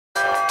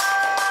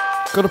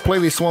Got to play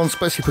this one,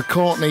 especially for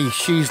Courtney.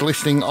 She's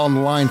listening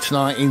online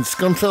tonight in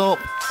Scunthorpe.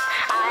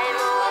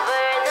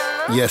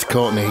 Yes,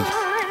 Courtney,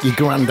 your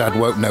granddad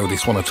won't know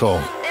this one at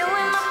all.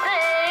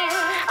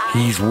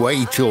 He's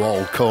way too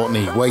old,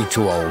 Courtney, way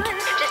too old.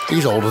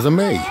 He's older than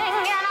me.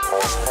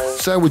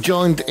 So we're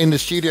joined in the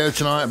studio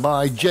tonight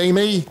by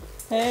Jamie.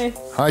 Hey.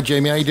 Hi,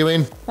 Jamie, how you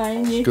doing?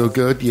 Fine, you?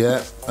 Good,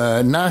 yeah.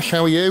 Nash,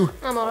 how are you?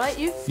 I'm alright,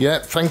 you? Yeah,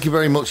 thank you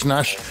very much,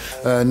 Nash.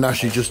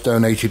 Nash has just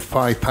donated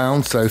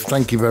 £5, so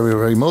thank you very,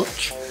 very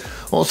much.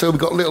 Also, we've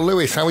got little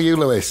Lewis. How are you,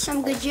 Lewis?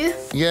 I'm good, you?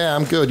 Yeah,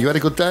 I'm good. You had a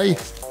good day?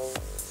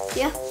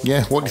 Yeah.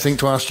 Yeah, what do you think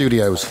to our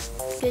studios?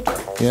 Good.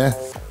 Yeah?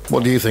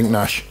 What do you think,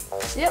 Nash?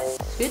 Yep,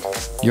 good.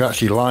 You're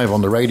actually live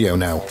on the radio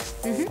now.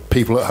 Mm-hmm.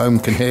 People at home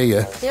can hear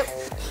you. Yep.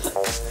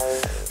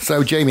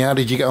 So, Jamie, how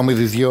did you get on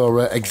with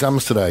your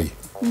exams today?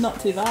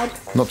 Not too bad.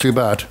 Not too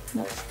bad?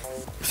 No.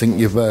 Think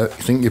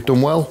you've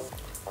done well?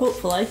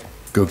 Hopefully.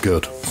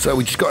 Good. So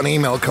we just got an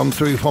email come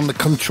through from the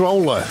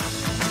controller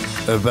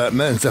of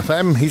Mertens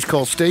FM. He's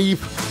called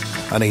Steve,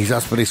 and he's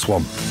asked for this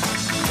one.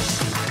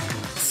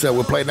 So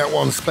we're playing that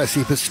one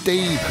especially for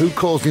Steve, who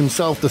calls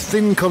himself the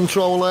thin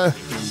controller.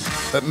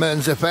 At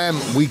Mertens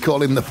FM, we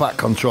call him the fat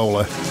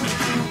controller.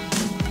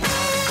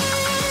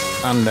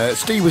 And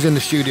Steve was in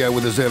the studio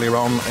with us earlier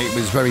on. It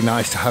was very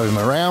nice to have him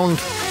around.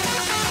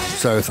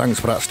 So thanks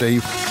for that,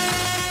 Steve.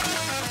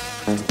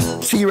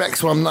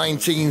 T-Rex from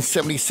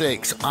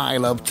 1976, I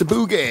Love to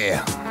Boogie.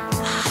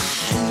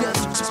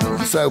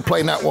 So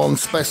playing that one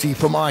especially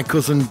for my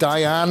cousin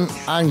Diane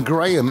and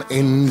Graham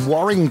in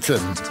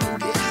Warrington.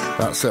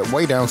 That's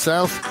way down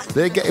south.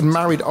 They're getting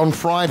married on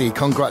Friday.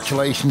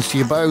 Congratulations to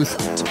you both.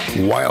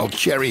 Wild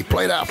Cherry,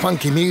 play that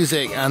funky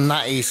music, and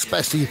that is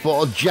especially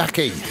for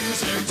Jackie.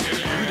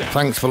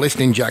 Thanks for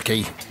listening,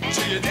 Jackie.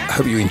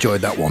 Hope you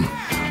enjoyed that one.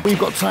 We've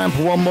got time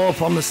for one more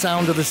from the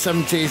sound of the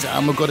 70s,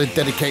 and we've got to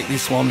dedicate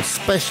this one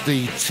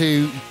especially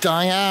to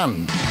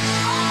Diane.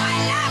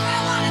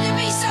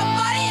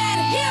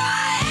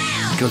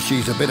 Because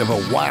she's a bit of a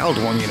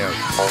wild one, you know.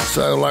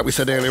 So, like we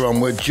said earlier on,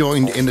 we're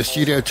joined in the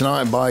studio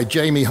tonight by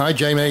Jamie. Hi,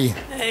 Jamie.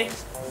 Hey.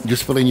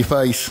 Just filling your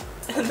face.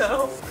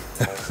 No.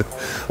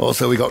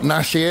 Also, we got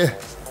Nash here.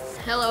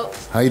 Hello.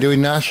 How you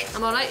doing, Nash?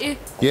 I'm alright, you?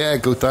 Yeah,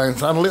 good,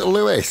 thanks. And little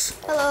Lewis.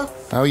 Hello.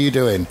 How are you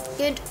doing?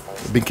 Good.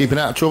 Been keeping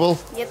out of trouble?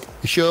 Yep.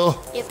 You sure?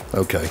 Yep.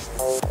 Okay.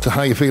 So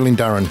how you feeling,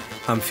 Darren?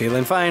 I'm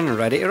feeling fine,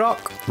 ready to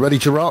rock. Ready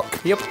to rock?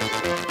 Yep.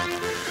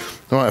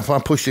 All right, if I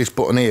push this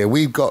button here,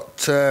 we've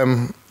got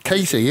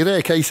Casey. You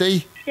there,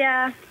 Casey?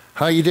 Yeah.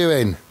 How you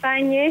doing?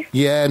 Fine, you?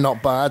 Yeah,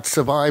 not bad.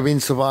 Surviving.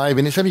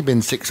 It's only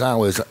been 6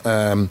 hours.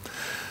 I'm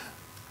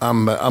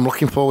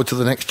looking forward to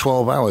the next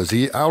 12 hours.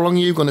 How long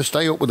are you going to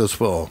stay up with us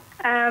for?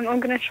 I'm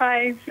going to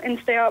try and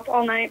stay up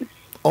all night.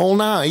 All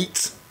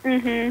night?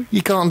 Mm-hmm.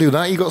 You can't do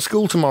that. You got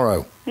school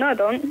tomorrow. No, I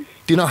don't. Do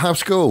you not have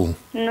school?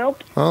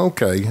 Nope.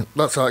 Okay.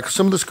 That's right. 'Cause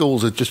some of the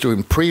schools are just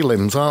doing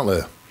prelims, aren't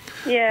they?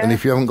 Yeah. And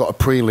if you haven't got a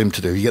prelim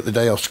to do, you get the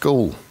day off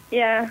school.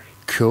 Yeah.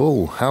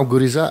 Cool. How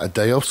good is that, a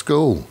day off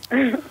school?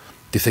 Do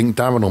you think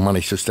Darren will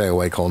manage to stay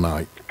awake all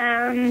night?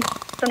 Don't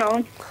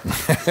know.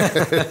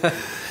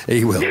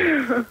 He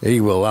will. He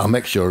will. I'll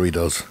make sure he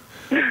does.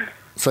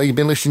 So you've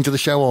been listening to the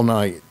show all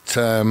night?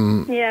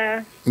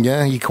 Yeah.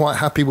 Yeah, you quite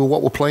happy with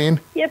what we're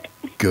playing? Yep.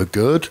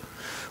 Good.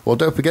 Well,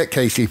 don't forget,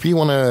 Casey, if you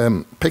want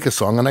to pick a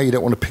song, I know you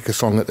don't want to pick a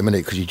song at the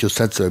minute because you just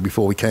said so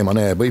before we came on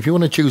air, but if you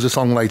want to choose a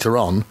song later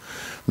on,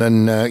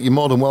 then you're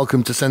more than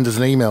welcome to send us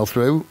an email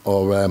through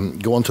or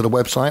go onto the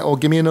website or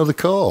give me another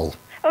call.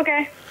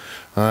 Okay.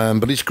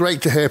 But it's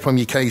great to hear from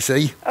you,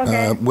 Casey.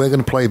 Okay. We're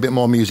going to play a bit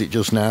more music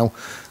just now,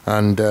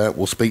 and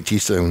we'll speak to you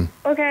soon.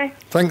 Okay.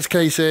 Thanks,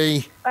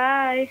 Casey.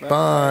 Bye.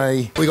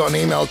 Bye. We got an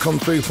email come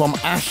through from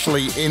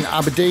Ashley in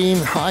Aberdeen.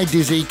 Hi,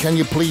 Dizzy. Can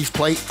you please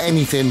play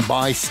Anything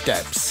by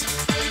Steps?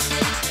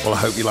 Well, I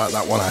hope you like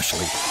that one,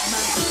 Ashley.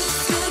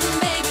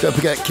 Don't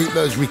forget, keep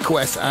those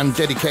requests and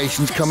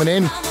dedications coming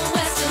in.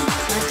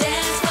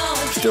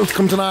 Still to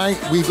come tonight,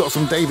 we've got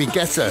some David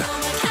Guetta.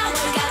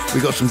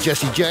 We've got some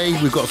Jessie J.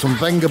 We've got some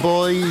Venga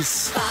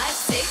Boys.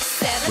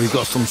 We've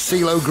got some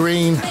CeeLo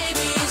Green,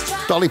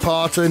 Dolly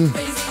Parton,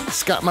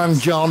 Scatman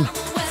John,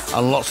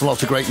 and lots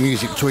of great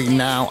music between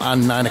now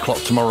and 9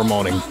 o'clock tomorrow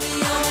morning.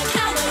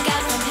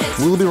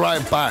 We'll be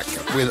right back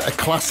with a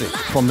classic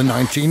from the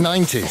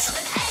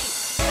 1990s.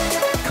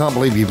 Can't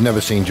believe you've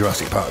never seen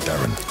Jurassic Park,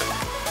 Darren.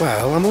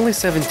 Well, I'm only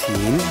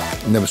 17.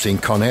 Never seen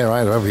Con Air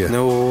either, have you?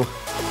 No.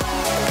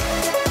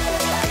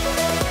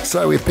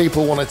 So if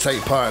people want to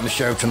take part in the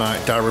show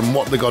tonight, Darren,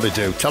 what they got to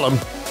do? Tell them.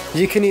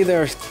 You can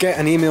either get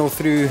an email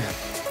through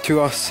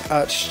to us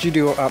at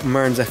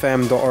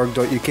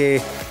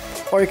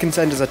studio@mearnsfm.org.uk, or you can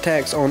send us a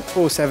text on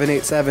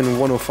 0787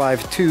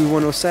 105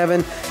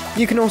 2107.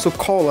 You can also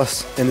call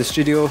us in the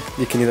studio.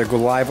 You can either go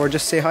live or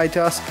just say hi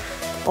to us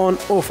on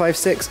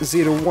 056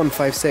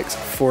 0156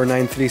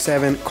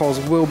 4937. Calls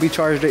will be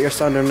charged at your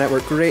standard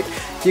network rate.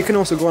 You can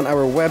also go on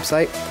our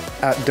website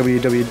at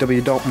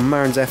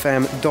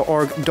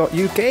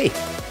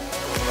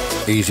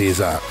www.mearnsfm.org.uk. Easy as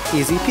that.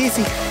 Easy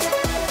peasy.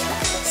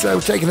 So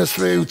taking us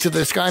through to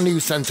the Sky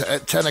News Centre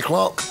at 10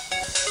 o'clock.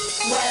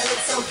 Well,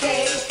 it's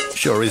okay.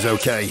 Sure is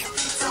okay.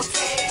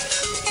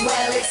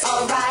 Well, it's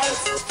alright.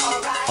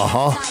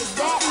 Uh-huh.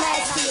 That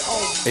nasty.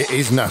 Oh, It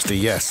is nasty,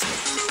 yes.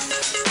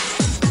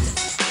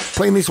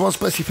 Playing this one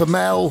especially for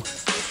Mel.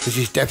 This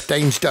is Death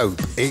Dane's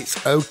Dope.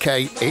 It's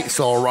okay, it's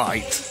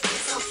alright.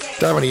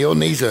 Darren, are your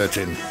knees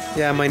hurting?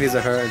 Yeah, my knees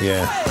are hurting.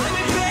 Yeah.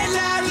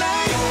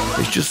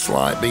 It's just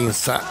like being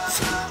sat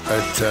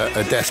at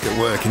a desk at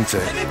work, isn't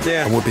it?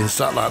 Yeah. And we've been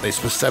sat like this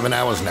for 7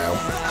 hours now.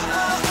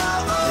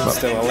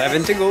 Still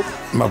 11 to go.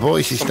 My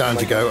voice is starting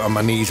to go and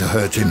my knees are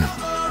hurting.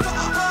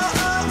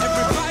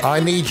 I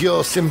need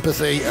your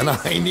sympathy and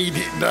I need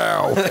it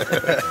now.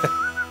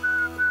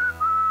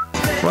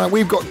 Right,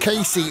 we've got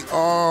Casey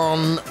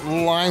on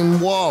line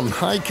 1.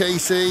 Hi,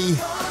 Casey.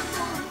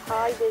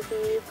 Hi,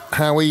 Dizzy.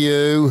 How are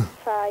you?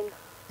 Fine.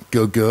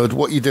 Good, good.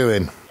 What are you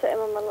doing? Sitting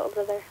with my little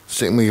brother.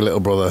 Sitting with your little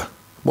brother.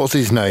 What's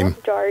his name?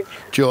 George.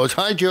 George.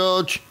 Hi,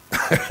 George.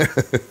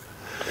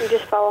 He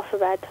just fell off the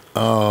bed.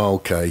 Oh,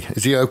 okay.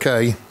 Is he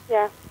okay?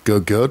 Yeah.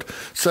 Good, good.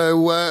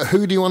 So,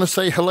 who do you want to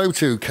say hello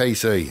to,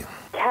 Casey?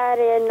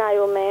 Terry and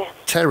Naomi.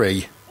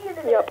 Terry?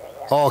 Yup.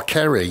 Oh,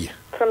 Kerry.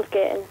 From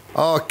skating.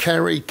 Oh,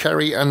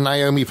 Kerry and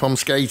Naomi from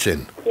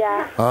skating.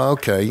 Yeah. Oh,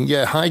 okay.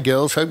 Yeah, hi,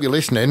 girls. Hope you're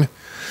listening.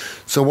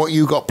 So what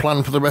you got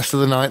planned for the rest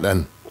of the night,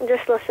 then?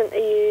 Just listen to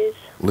yous.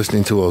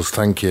 Listening to us,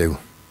 thank you.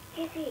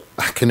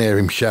 I can hear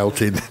him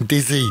shouting,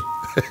 Dizzy.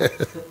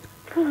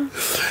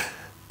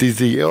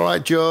 Dizzy. All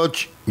right,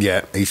 George?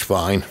 Yeah, he's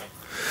fine.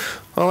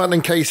 All right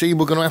then, Casey,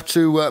 we're going to have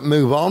to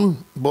move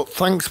on. But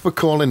thanks for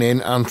calling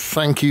in and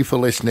thank you for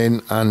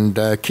listening. And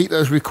keep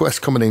those requests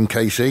coming in,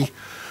 Casey.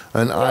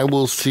 And I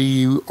will see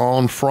you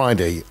on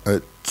Friday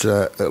at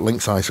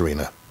Lynx Ice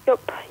Arena.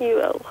 Yup, you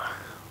will.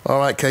 All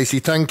right, Casey,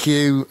 thank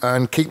you.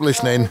 And keep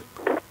listening.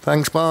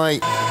 Thanks, bye.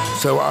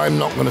 So I'm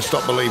not going to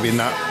stop believing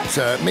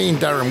that me and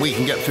Darren, we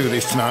can get through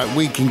this tonight.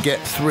 We can get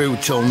through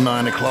till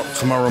 9 o'clock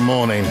tomorrow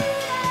morning.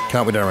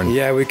 Can't we, Darren?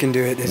 Yeah, we can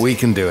do it. We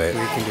can do it.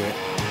 We can do it.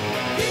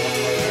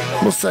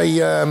 We'll say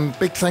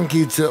big thank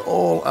you to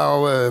all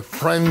our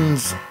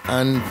friends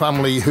and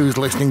family who's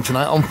listening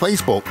tonight on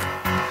Facebook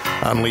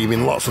and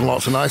leaving lots and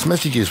lots of nice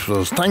messages for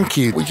us. Thank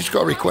you. We just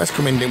got a request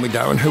coming in, didn't we,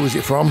 Darren? Who was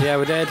it from? Yeah,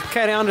 we did.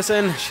 Kerry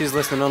Anderson. She's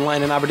listening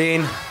online in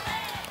Aberdeen.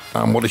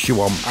 And what does she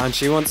want? And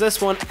she wants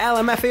this one,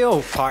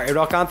 LMFAO, Party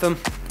Rock Anthem.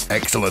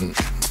 Excellent.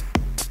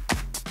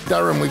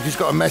 Darren, we've just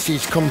got a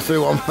message come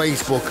through on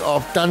Facebook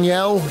of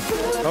Danielle.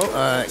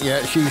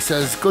 Yeah, she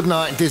says, good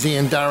night, Dizzy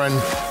and Darren,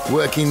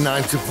 working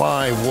 9 to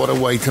 5, what a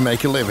way to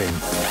make a living.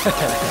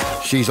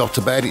 She's off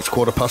to bed, it's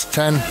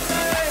 10:15.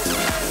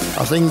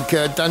 I think,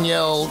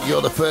 Danielle,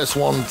 you're the first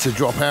one to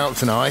drop out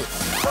tonight.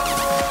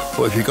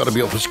 But if you've got to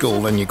be up for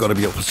school, then you've got to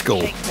be up for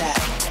school.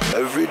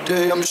 Every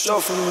day I'm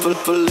shuffling.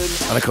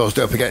 And of course,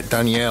 don't forget,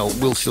 Danielle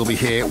will still be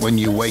here when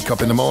you wake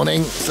up in the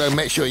morning, so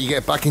make sure you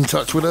get back in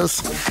touch with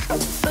us.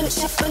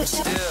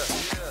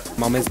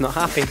 Mum is not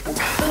happy.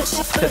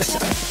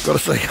 Got to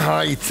say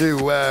hi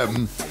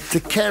to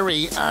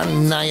Kerry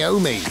and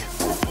Naomi,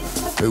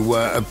 who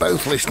are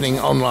both listening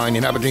online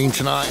in Aberdeen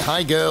tonight.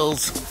 Hi,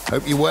 girls.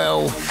 Hope you're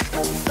well.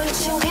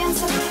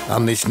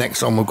 And this next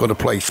song we've got to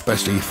play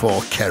especially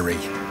for Kerry.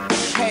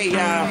 Hey,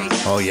 y'all.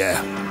 Oh,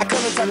 yeah. I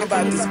come to talk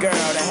about this girl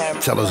that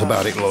had. Tell us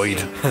about it, Lloyd.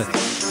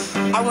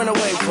 I went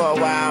away for a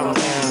while.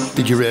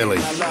 Did you really?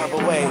 I love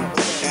away.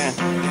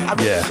 I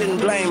really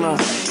shouldn't blame her.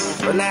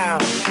 But now,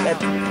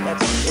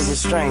 that is a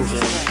stranger.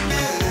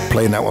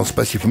 Playing that one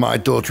especially for my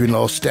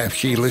daughter-in-law, Steph.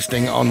 She's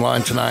listening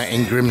online tonight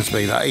in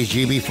Grimsby. That is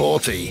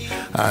GB40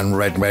 and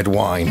Red Red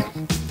Wine.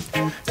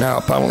 Now,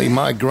 apparently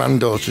my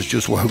granddaughter's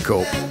just woke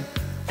up.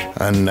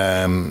 And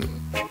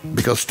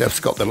because Steph's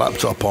got the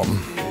laptop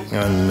on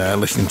and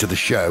listening to the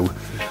show,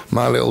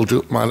 my little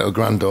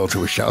granddaughter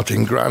was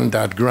shouting,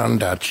 "Grandad,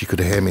 Grandad." She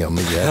could hear me on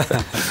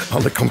the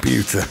on the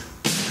computer.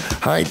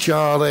 Hi,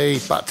 Charlie.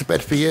 Back to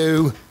bed for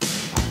you.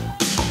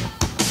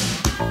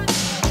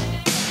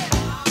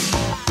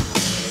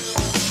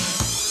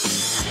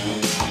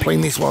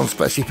 Playing this one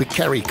especially for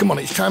Kerry. Come on,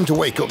 it's time to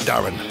wake up,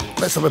 Darren.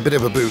 Let's have a bit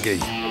of a boogie.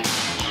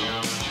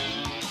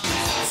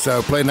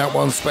 So playing that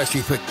one especially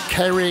for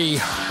Kerry.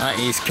 That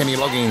is Kenny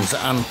Loggins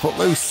and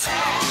Footloose.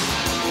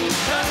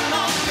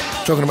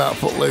 Talking about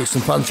Footloose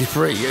and Fancy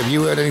Free, have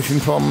you heard anything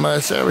from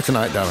Sarah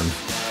tonight, Darren?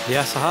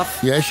 Yes, I have.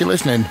 Yeah, is she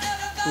listening?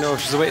 No,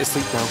 she's away to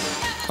sleep now.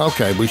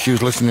 Okay, well, she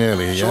was listening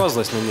earlier, She was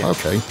listening, yeah.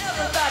 Okay.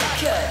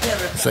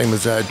 Same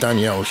as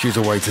Danielle, she's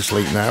away to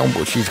sleep now,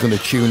 but she's going to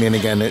tune in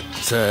again at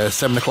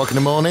 7 o'clock in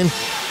the morning.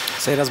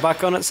 Sarah's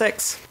back on at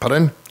 6.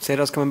 Pardon?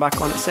 Sarah's coming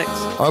back on at 6.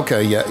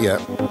 Okay, yeah.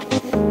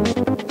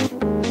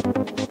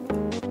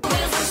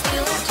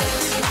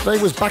 They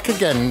was back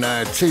again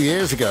 2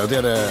 years ago. They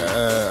had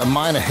a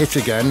minor hit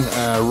again,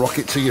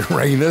 Rocket to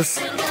Uranus.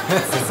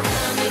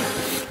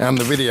 And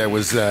the video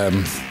was,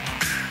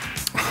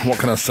 what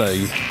can I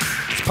say?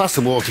 It's past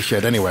the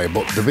watershed anyway,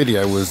 but the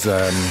video was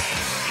a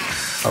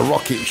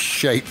rocket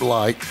shaped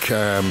like...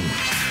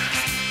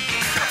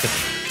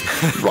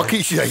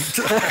 rocket shaped.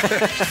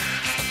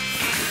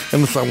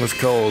 And the song was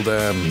called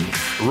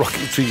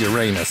Rocket to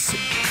Uranus.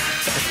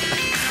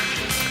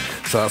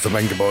 So that's the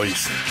Venga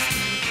Boys.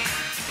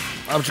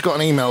 I've just got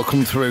an email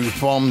come through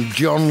from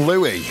John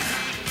Louis.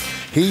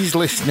 He's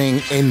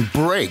listening in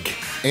Brigg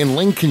in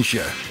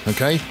Lincolnshire,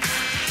 okay?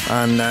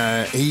 And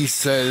he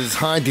says,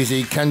 "Hi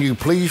Dizzy, can you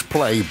please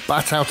play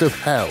Bat Out of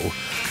Hell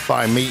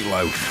by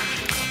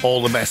Meatloaf?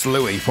 All the best,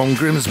 Louis from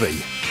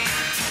Grimsby."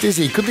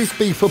 Dizzy, could this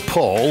be for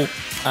Paul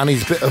and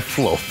his bit of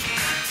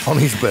fluff on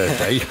his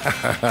birthday?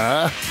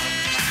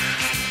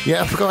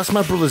 Yeah, I forgot it's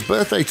my brother's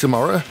birthday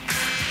tomorrow.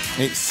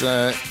 It's,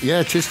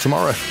 it is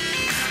tomorrow.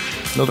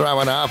 Another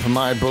hour and a half and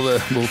my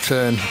brother will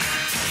turn,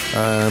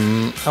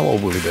 how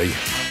old will he be?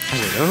 I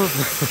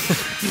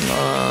don't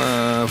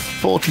know.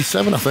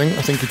 47, I think.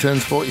 I think he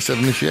turns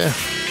 47 this year.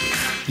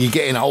 You're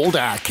getting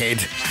older,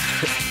 kid.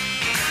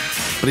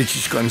 But he's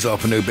just got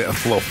himself a new bit of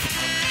fluff.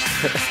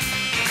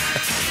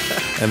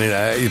 And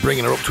he's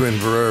bringing her up to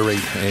Inverary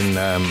in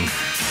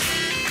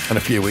a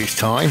few weeks'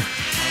 time.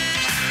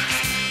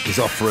 He's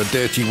off for a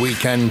dirty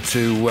weekend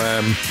to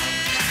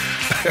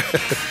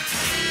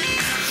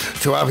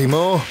to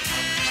Aviemore.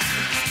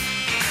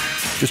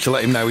 Just to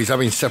let him know he's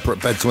having separate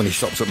beds when he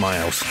stops at my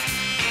house.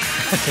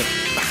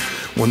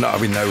 We're not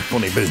having no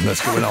funny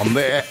business going on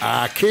there,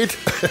 kid.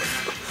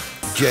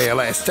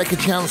 JLS, take a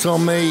chance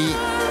on me.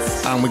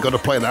 And we got to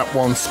play that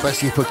one,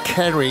 especially for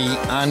Kerry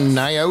and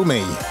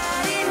Naomi.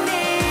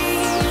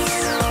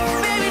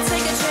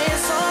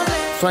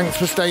 Thanks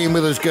for staying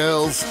with us,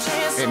 girls.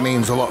 It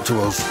means a lot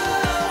to us.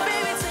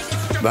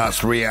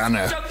 That's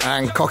Rihanna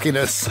and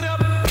Cockiness.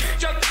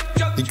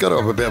 You've got to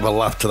have a bit of a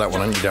laugh to that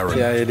one, haven't you, Darren?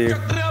 Yeah, you do.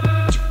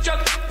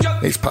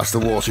 It's past the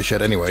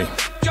watershed anyway.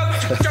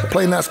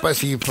 Playing that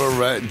especially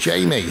for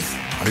Jamie,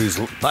 who's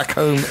back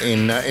home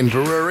in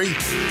Inverary.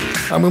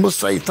 And we must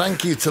say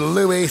thank you to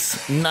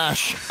Lewis,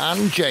 Nash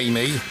and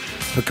Jamie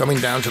for coming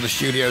down to the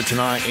studio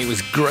tonight. It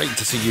was great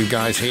to see you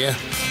guys here.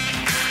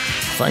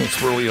 Thanks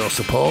for all your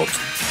support.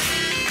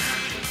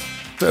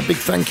 So a big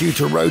thank you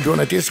to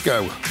Roadrunner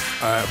Disco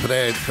for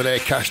their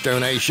cash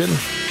donation.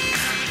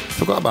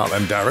 Forgot about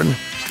them, Darren.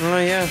 Oh,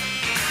 yeah.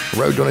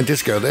 Roadrunner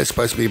Disco, they're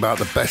supposed to be about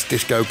the best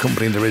disco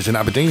company there is in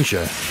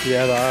Aberdeenshire.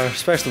 Yeah, they are,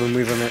 especially when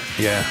we run it.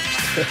 Yeah.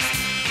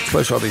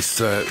 Supposed to have this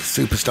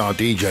superstar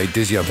DJ,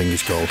 Dizzy, I think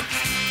he's called.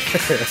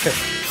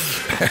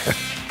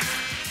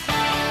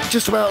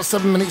 Just about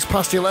 7 minutes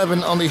past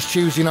 11 on this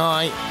Tuesday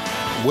night.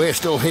 We're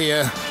still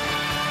here.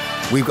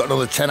 We've got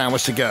another 10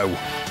 hours to go.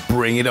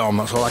 Bring it on.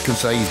 That's all I can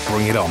say is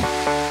bring it on.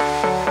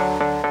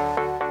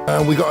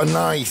 We got a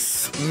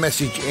nice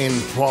message in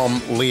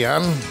from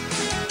Leanne.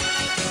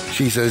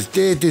 She says,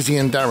 "Dear Dizzy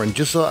and Darren,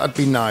 just thought I'd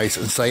be nice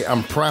and say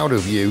I'm proud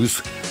of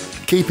yous.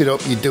 Keep it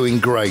up, you're doing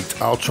great.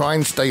 I'll try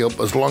and stay up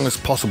as long as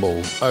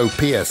possible. Oh,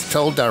 P.S.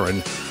 Tell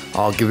Darren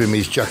I'll give him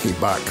his jacket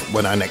back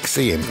when I next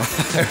see him."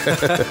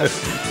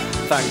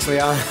 Thanks,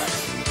 Leanne.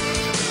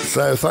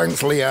 So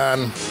thanks,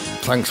 Leanne.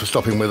 Thanks for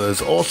stopping with us.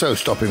 Also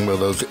stopping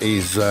with us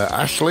is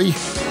Ashley.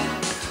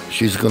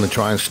 She's going to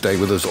try and stay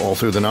with us all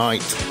through the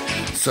night.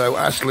 So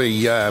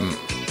Ashley,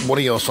 what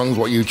are your songs,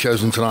 what you've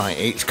chosen tonight?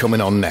 It's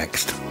coming on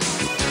next.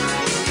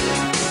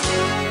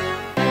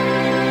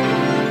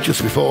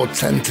 Just before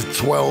 10 to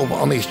 12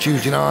 on this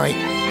Tuesday night.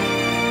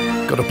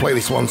 Got to play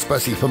this one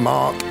especially for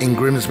Mark in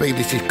Grimsby.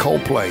 This is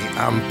Coldplay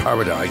and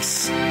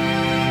Paradise.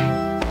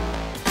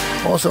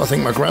 Also, I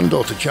think my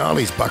granddaughter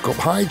Charlie's back up.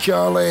 Hi,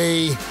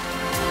 Charlie.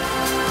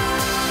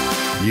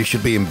 You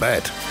should be in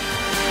bed.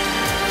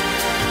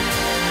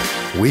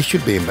 We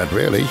should be in bed,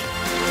 really.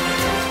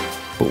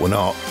 But we're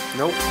not.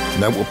 Nope.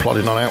 No, we're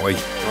plodding on, aren't we?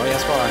 Oh,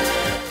 yes, we are.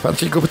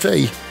 Fancy a cup of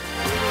tea?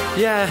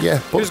 Yeah.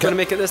 Who's going to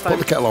make it this time? Put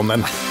the kettle on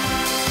then.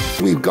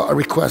 We've got a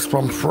request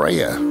from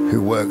Freya,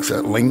 who works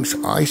at Lynx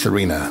Ice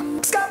Arena.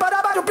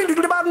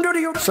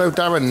 So,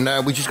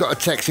 Darren, we just got a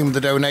text in with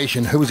the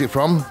donation. Who was it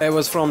from? It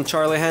was from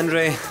Charlie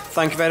Hendry.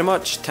 Thank you very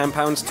much.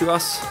 £10 to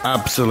us.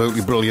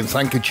 Absolutely brilliant.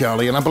 Thank you,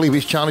 Charlie. And I believe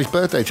it's Charlie's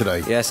birthday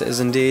today. Yes, it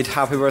is indeed.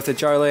 Happy birthday,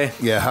 Charlie.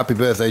 Yeah, happy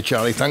birthday,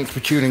 Charlie. Thanks for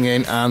tuning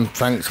in and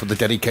thanks for the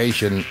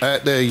dedication.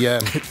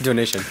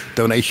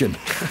 Donation.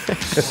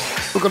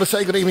 We've got to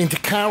say good evening to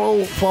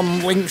Carol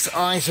from Lynx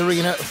Ice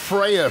Arena,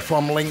 Freya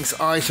from Lynx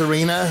Ice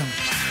Arena,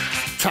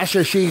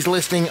 Tasha, she's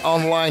listening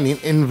online in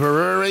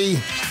Inverary,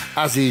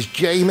 as is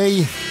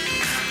Jamie.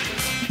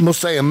 Must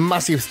say a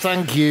massive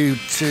thank you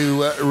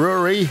to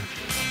Rory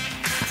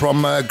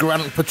from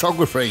Grant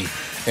Photography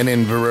in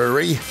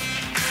Inverary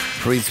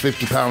for his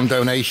 £50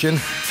 donation.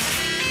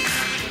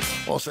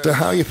 Also, so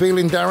how are you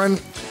feeling, Darren?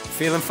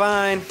 Feeling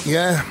fine.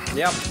 Yeah?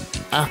 Yep.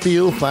 I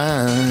feel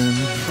fine.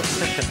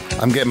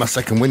 I'm getting my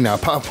second win now,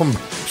 apart from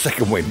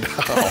second win.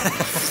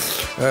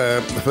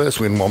 The first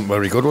win wasn't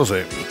very good, was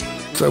it?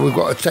 So we've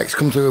got a text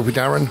come through with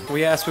Darren. Well,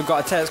 yes, we've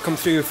got a text come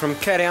through from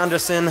Kerry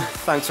Anderson.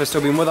 Thanks for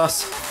still being with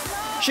us.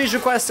 She's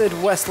requested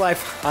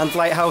Westlife and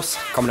Lighthouse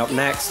coming up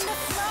next.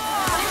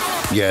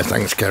 Yeah,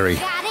 thanks, Kerry.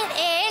 Got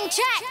it in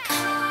check.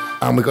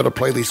 And we've got to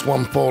play this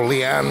one for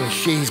Leanne.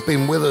 She's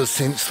been with us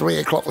since 3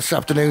 o'clock this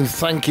afternoon.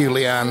 Thank you,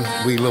 Leanne.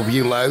 We love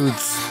you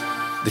loads.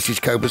 This is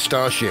Cobra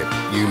Starship.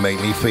 You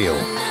make me feel.